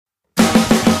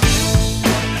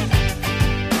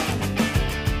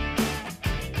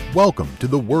Welcome to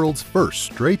the world's first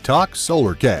Straight Talk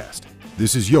Solarcast.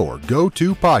 This is your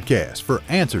go-to podcast for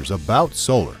answers about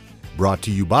solar. Brought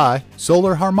to you by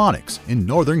Solar Harmonics in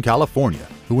Northern California,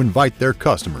 who invite their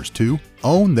customers to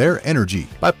own their energy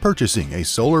by purchasing a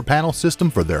solar panel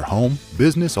system for their home,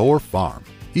 business, or farm.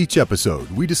 Each episode,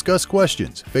 we discuss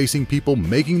questions facing people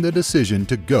making the decision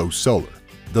to go solar.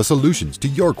 The solutions to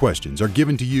your questions are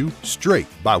given to you straight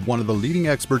by one of the leading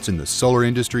experts in the solar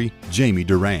industry, Jamie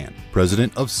Duran,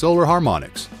 president of Solar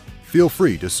Harmonics. Feel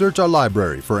free to search our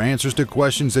library for answers to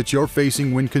questions that you're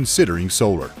facing when considering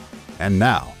solar. And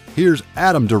now, here's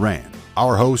Adam Duran,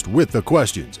 our host with the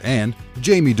questions, and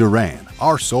Jamie Duran,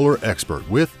 our solar expert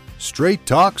with Straight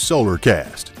Talk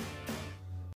Solarcast.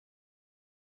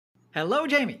 Hello,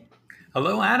 Jamie.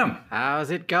 Hello, Adam.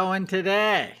 How's it going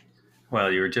today? Well,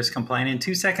 you were just complaining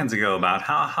 2 seconds ago about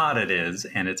how hot it is,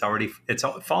 and it's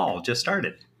fall just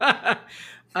started. I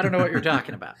don't know what you're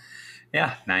talking about.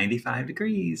 Yeah, 95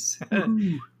 degrees.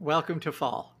 Welcome to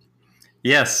fall.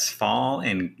 Yes, fall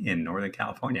in Northern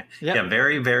California. Yep. Yeah,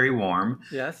 very, very warm.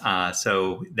 Yes.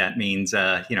 So that means,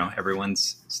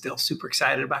 everyone's still super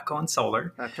excited about going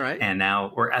solar. That's right. And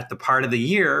now we're at the part of the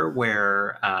year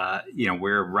where,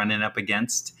 we're running up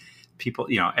against people,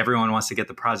 everyone wants to get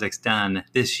the projects done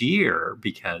this year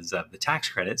because of the tax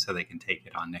credit so they can take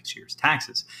it on next year's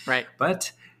taxes. Right.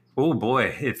 But, oh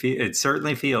boy, it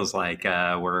certainly feels like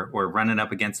we're running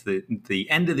up against the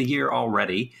end of the year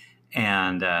already.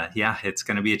 And it's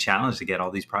going to be a challenge to get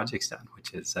all these projects done,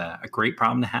 which is a great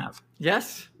problem to have.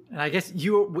 Yes. And I guess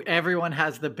everyone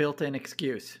has the built-in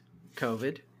excuse,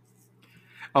 COVID.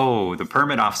 Oh, the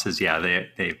permit offices. Yeah,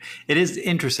 it is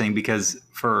interesting because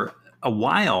for a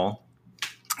while,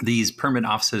 these permit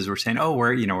offices were saying, "Oh,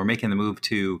 we're making the move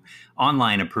to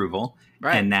online approval,"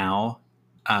 right. And now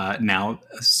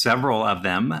several of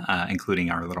them,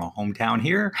 including our little hometown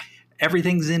here,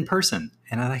 everything's in person.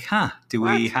 And I'm like, do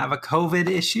we have a COVID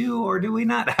issue or do we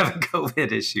not have a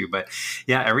COVID issue? But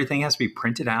yeah, everything has to be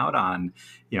printed out on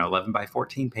 11 by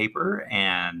 14 paper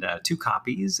and 2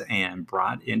 copies and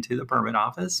brought into the permit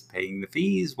office, paying the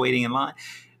fees, waiting in line.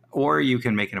 Or you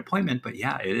can make an appointment, but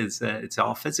yeah, it is. It's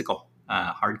all physical,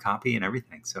 hard copy and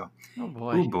everything. So, oh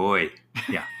boy,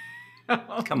 yeah.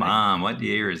 Come on, what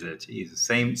year is it? Jesus,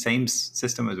 same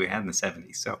system as we had in the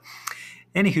 70s. So,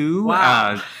 anywho,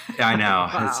 wow. I know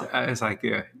Wow. it's like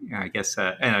I guess,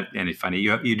 and it's funny.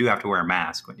 You do have to wear a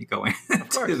mask when you go in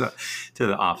to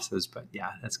the offices, but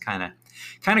yeah, that's kind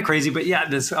of crazy. But yeah,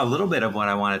 there's a little bit of what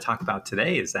I want to talk about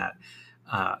today is that.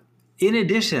 In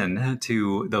addition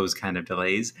to those kind of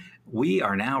delays, we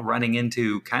are now running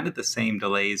into kind of the same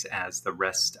delays as the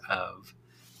rest of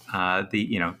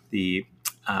the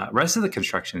rest of the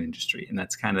construction industry, and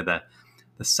that's kind of the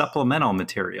supplemental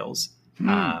materials.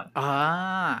 Okay.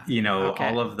 All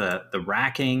of the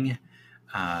racking,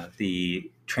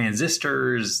 the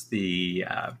transistors, the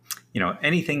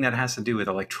anything that has to do with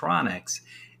electronics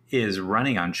is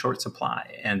running on short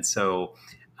supply, and so.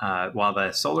 While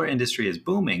the solar industry is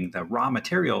booming, the raw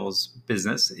materials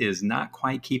business is not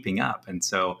quite keeping up. And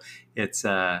so it's,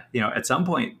 at some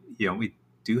point, we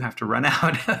do have to run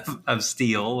out of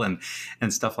steel and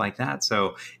stuff like that.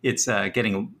 So it's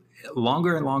getting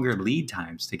longer and longer lead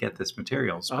times to get this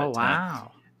materials. Oh,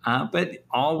 wow. But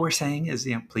all we're saying is,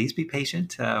 please be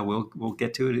patient. We'll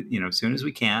get to it, as soon as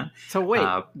we can. So wait,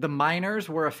 the miners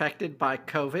were affected by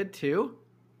COVID too?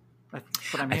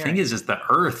 That's what I'm hearing. I think it's just the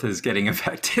earth is getting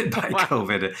affected by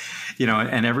COVID,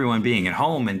 and everyone being at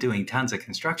home and doing tons of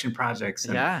construction projects.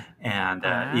 And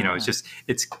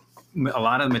it's a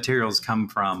lot of the materials come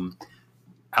from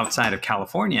outside of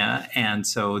California. And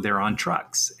so they're on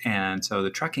trucks. And so the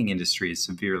trucking industry is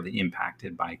severely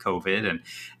impacted by COVID.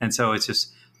 And so it's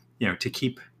just, to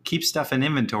keep stuff in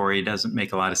inventory doesn't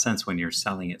make a lot of sense when you're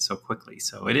selling it so quickly.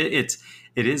 So it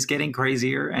is getting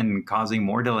crazier and causing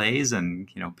more delays. And,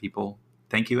 people,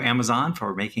 thank you, Amazon,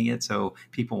 for making it so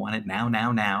people want it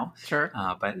now. Sure.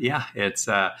 But yeah, it's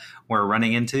we're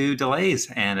running into delays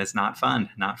and it's not fun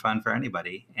for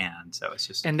anybody. And so it's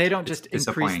just. And they don't just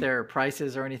increase their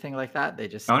prices or anything like that. They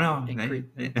just. Oh, no.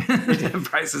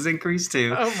 Prices increase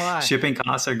too. Oh, my. Shipping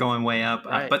costs are going way up.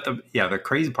 Right. But the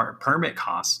crazy part, permit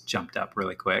costs jumped up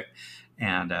really quick.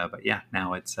 And but yeah,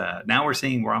 now it's now we're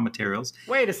seeing raw materials.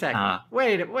 Wait a second.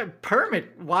 Wait,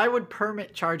 permit? Why would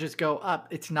permit charges go up?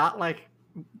 It's not like,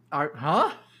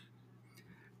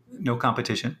 No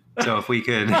competition. So if we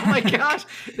could, oh my gosh,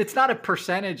 it's not a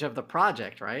percentage of the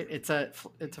project, right? It's a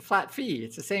flat fee.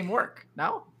 It's the same work.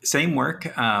 No, same work,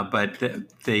 but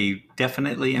they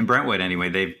definitely, in Brentwood anyway,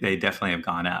 they definitely have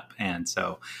gone up. And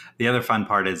so the other fun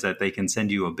part is that they can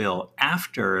send you a bill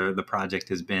after the project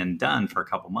has been done for a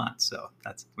couple months. So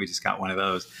we just got one of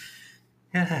those.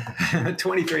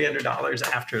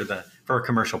 $2,300 for a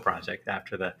commercial project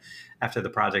after the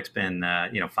project's been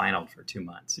finalized for 2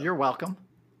 months. So. You're welcome.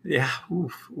 Yeah,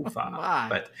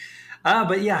 but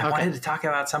yeah, okay. I wanted to talk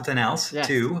about something else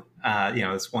too.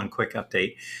 It's one quick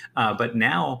update. But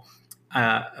now,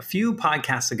 a few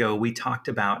podcasts ago, we talked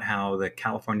about how the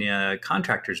California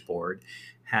Contractors Board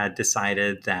had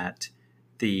decided that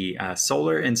the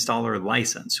solar installer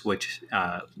license, which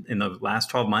in the last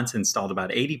 12 months installed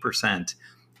about 80%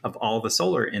 of all the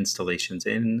solar installations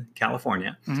in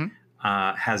California,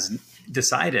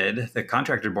 the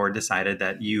contractor board decided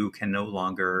that you can no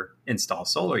longer install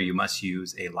solar. You must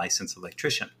use a licensed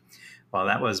electrician. Well,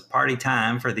 that was party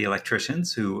time for the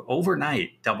electricians who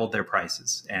overnight doubled their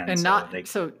prices.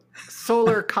 So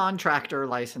solar contractor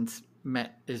license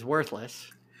is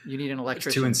worthless. You need an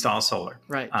electrician to install solar.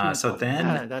 Right. So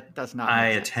then that does not I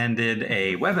attended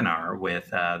a webinar with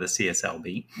the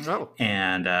CSLB. Oh.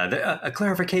 And a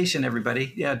clarification,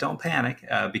 everybody. Yeah, don't panic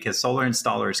because solar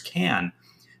installers can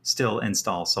still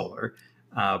install solar.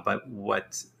 But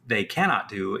what they cannot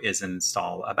do is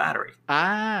install a battery.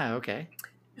 Ah, okay.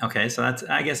 Okay, so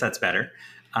I guess that's better.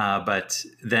 But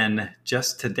then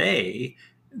just today,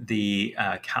 the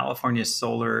California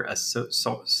Solar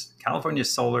Storage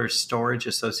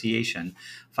Association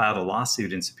filed a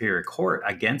lawsuit in Superior Court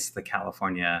against the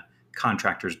California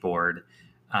Contractors Board,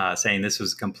 saying this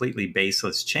was a completely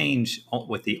baseless change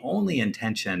with the only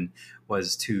intention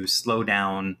was to slow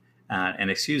down and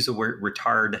excuse the word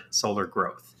retard solar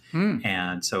growth.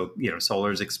 And so,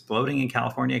 solar is exploding in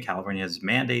California. California has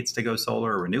mandates to go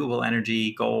solar, renewable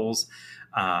energy goals.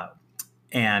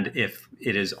 And if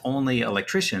it is only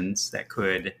electricians that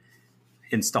could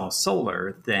install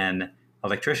solar, then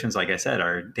electricians, like I said,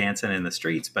 are dancing in the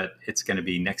streets, but it's going to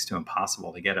be next to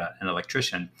impossible to get an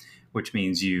electrician, which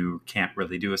means you can't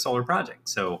really do a solar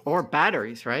project. Or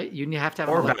batteries, right? You have to have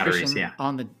an electrician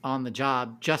on the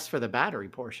job just for the battery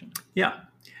portion. Yeah.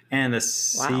 And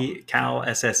the Cal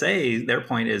SSA, their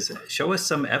point is show us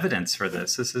some evidence for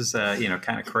this. This is,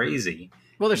 kind of crazy.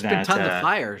 Well, there's been tons of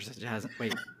fires. It hasn't,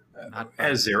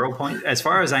 as 0 point, as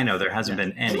far as I know, there hasn't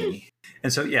been any.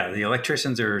 And so, the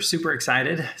electricians are super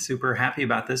excited, super happy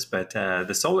about this. But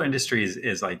the solar industry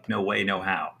is like, no way, no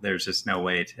how. There's just no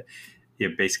way to.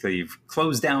 You've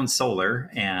closed down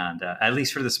solar, and at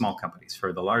least for the small companies.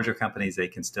 For the larger companies, they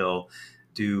can still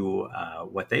do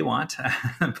what they want.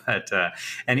 But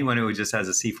anyone who just has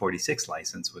a C46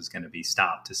 license was going to be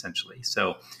stopped, essentially.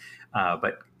 So,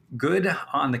 but good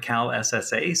on the Cal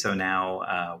SSA. So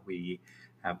now we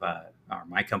have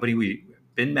my company. We've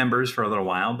been members for a little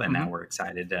while, but now we're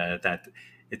excited that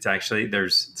it's actually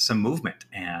there's some movement,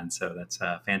 and so that's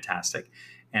fantastic.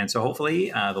 And so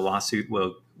hopefully the lawsuit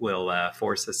will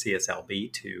force the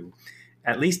CSLB to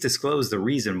at least disclose the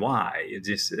reason why. It's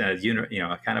just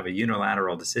kind of a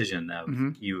unilateral decision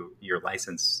of your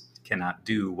license cannot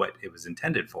do what it was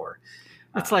intended for.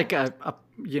 It's like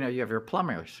you have your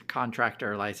plumber's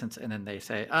contractor license, and then they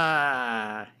say,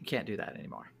 you can't do that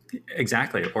anymore.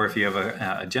 Exactly. Or if you have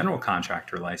a general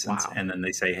contractor license, and then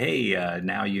they say, hey,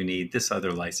 now you need this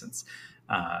other license.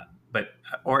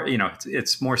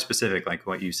 It's more specific, like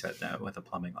what you said with a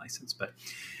plumbing license. But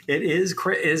it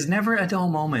is never a dull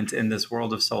moment in this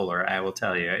world of solar. I will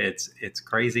tell you, it's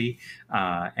crazy,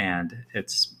 but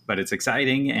it's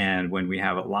exciting. And when we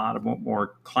have a lot of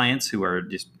more clients who are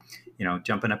just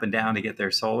jumping up and down to get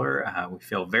their solar, we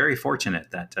feel very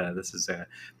fortunate that this is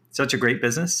such a great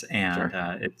business. And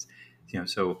it's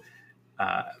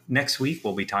next week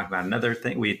we'll be talking about another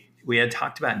thing. We had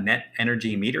talked about net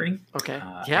energy metering. Okay.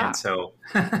 And so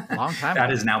long time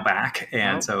that is now back.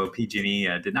 And so PG&E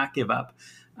did not give up.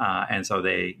 And so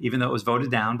they, even though it was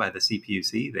voted down by the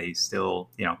CPUC, they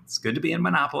still, it's good to be in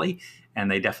monopoly,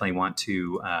 and they definitely want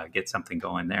to get something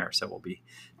going there. So we'll be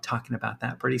talking about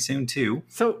that pretty soon too.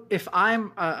 So if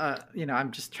I'm, I'm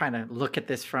just trying to look at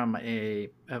this from a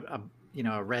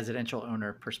residential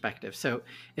owner perspective. So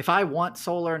if I want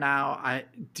solar now,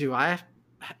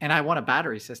 and I want a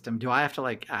battery system, do I have to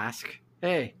ask,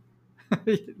 hey,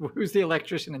 who's the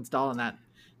electrician installing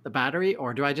the battery,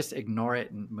 or do I just ignore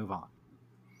it and move on?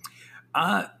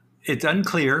 It's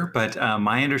unclear, but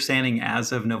my understanding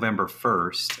as of November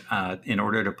 1st, in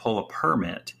order to pull a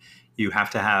permit, it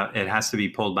has to be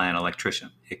pulled by an electrician.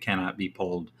 It cannot be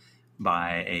pulled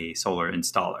by a solar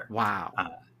installer. Wow.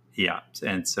 Yeah.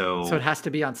 And so it has to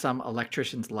be on some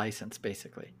electrician's license,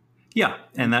 basically. Yeah.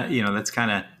 And that, that's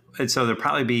kind of, and so there'll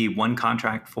probably be one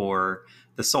contract for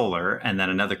the solar and then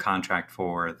another contract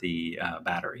for the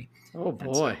battery. Oh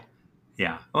boy.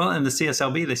 Yeah. Well, and the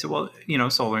CSLB, they said, well,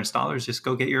 solar installers, just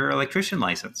go get your electrician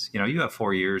license. You have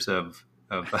 4 years of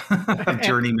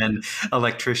journeyman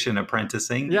electrician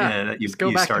apprenticing that you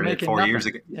started 4 years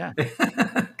ago. Yeah.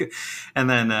 And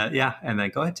then, and then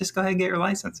go ahead and get your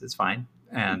license. It's fine.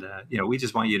 And, we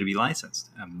just want you to be licensed.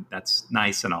 That's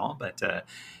nice and all, but, a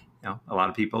lot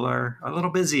of people are a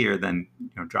little busier than,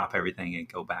 drop everything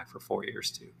and go back for 4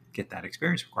 years to get that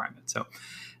experience requirement. So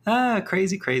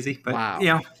crazy. But,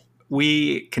 wow.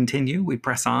 We continue, we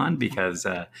press on because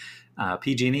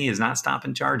PG&E is not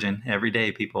stopping charging. Every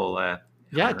day people...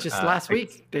 just last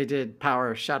week they did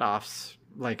power shutoffs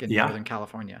like in Northern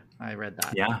California. I read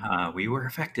that. Yeah, we were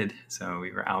affected. So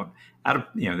we were out of,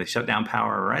 they shut down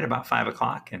power right about 5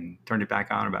 o'clock and turned it back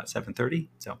on about 7:30.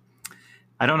 So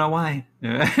I don't know why.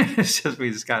 It's just,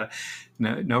 we just got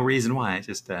no reason why. It's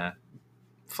just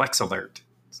flex alert.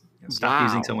 Stop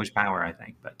using so much power, I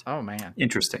think. But oh man,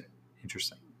 interesting.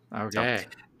 Okay. So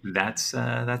that's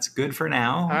good for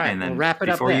now. All right, and then we'll wrap it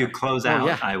up before there. you close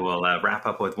out, I will wrap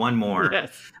up with one more.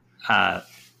 Yes.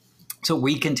 So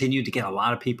we continue to get a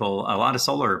lot of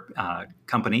solar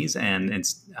companies and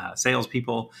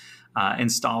salespeople,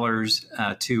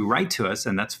 installers to write to us,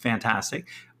 and that's fantastic.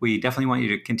 We definitely want you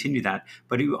to continue that,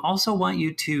 but we also want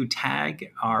you to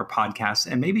tag our podcast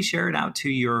and maybe share it out to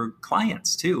your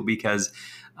clients too, because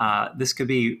this could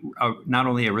be not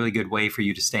only a really good way for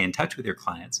you to stay in touch with your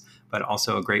clients, but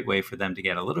also a great way for them to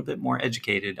get a little bit more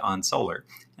educated on solar,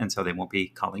 and so they won't be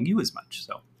calling you as much.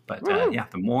 So. But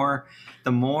the more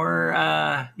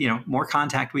more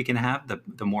contact we can have,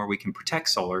 the more we can protect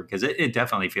solar, because it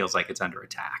definitely feels like it's under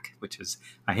attack. Which is,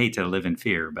 I hate to live in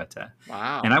fear, but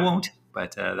wow, and I won't.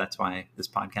 But that's why this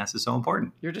podcast is so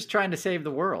important. You're just trying to save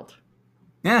the world.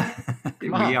 Yeah,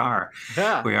 we are.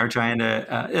 Yeah, we are trying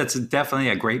to. It's definitely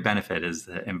a great benefit is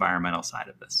the environmental side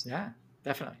of this. Yeah.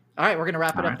 Definitely. All right, we're going to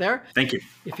wrap it up there. Thank you.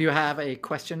 If you have a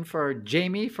question for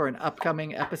Jamie for an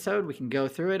upcoming episode, we can go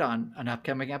through it on an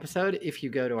upcoming episode. If you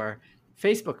go to our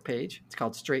Facebook page, it's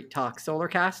called Straight Talk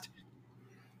Solarcast.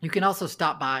 You can also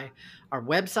stop by our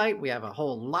website. We have a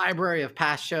whole library of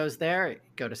past shows there.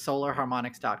 Go to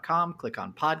solarharmonics.com, click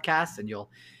on podcasts, and you'll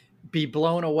be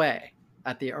blown away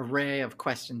at the array of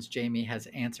questions Jamie has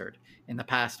answered in the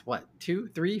past, 2,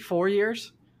 3, 4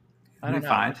 years? I don't know.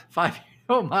 5. 5 years.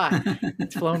 Oh my,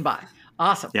 it's flown by.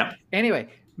 Awesome. Yep. Anyway,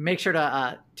 make sure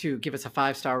to give us a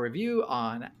 5-star review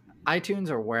on iTunes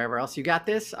or wherever else you got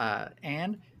this.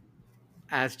 And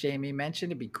as Jamie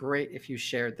mentioned, it'd be great if you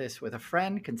shared this with a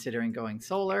friend considering going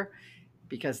solar,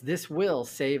 because this will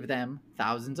save them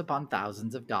thousands upon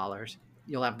thousands of dollars.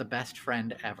 You'll have the best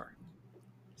friend ever.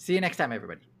 See you next time,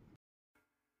 everybody.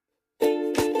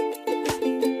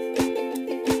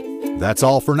 That's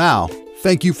all for now.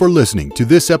 Thank you for listening to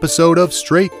this episode of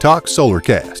Straight Talk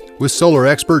Solarcast with solar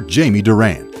expert Jamie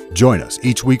Duran. Join us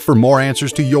each week for more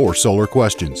answers to your solar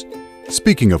questions.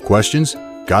 Speaking of questions,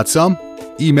 got some?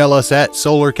 Email us at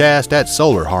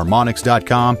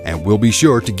solarcast@solarharmonics.com and we'll be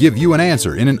sure to give you an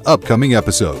answer in an upcoming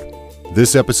episode.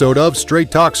 This episode of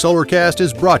Straight Talk Solarcast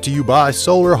is brought to you by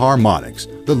Solar Harmonics,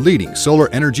 the leading solar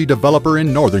energy developer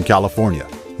in Northern California,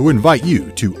 who invite you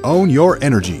to own your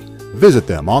energy. Visit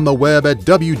them on the web at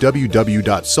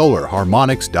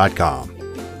www.solarharmonics.com.